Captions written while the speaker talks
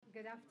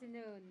Good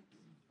afternoon.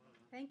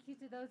 Thank you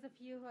to those of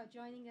you who are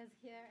joining us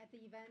here at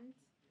the event.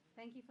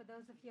 Thank you for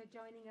those of you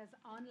joining us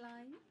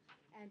online,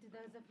 and to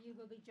those of you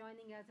who will be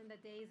joining us in the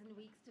days and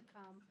weeks to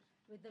come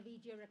with the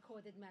video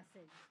recorded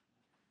message.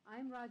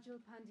 I'm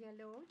Rajul Pandya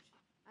Lodge.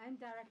 I'm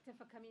Director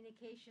for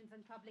Communications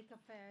and Public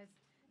Affairs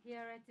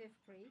here at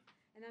IFPRI,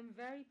 and I'm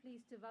very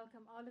pleased to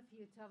welcome all of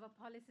you to our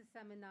policy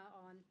seminar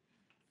on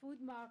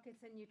Food Markets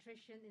and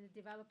Nutrition in the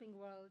Developing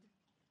World,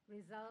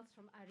 Results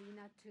from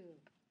ARENA 2.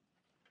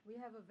 We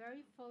have a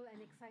very full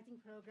and exciting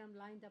program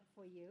lined up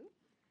for you.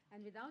 And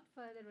without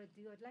further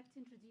ado, I'd like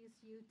to introduce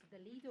you to the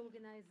lead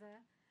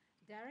organizer,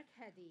 Derek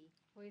Heddy,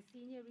 who is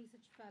Senior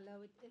Research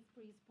Fellow at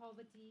IFPRI's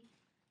Poverty,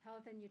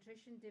 Health and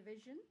Nutrition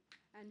Division,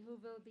 and who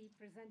will be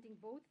presenting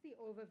both the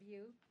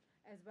overview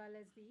as well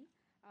as the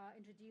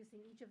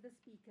introducing each of the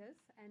speakers.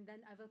 And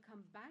then I will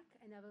come back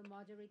and I will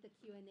moderate the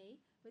Q&A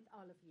with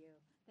all of you.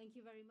 Thank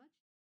you very much.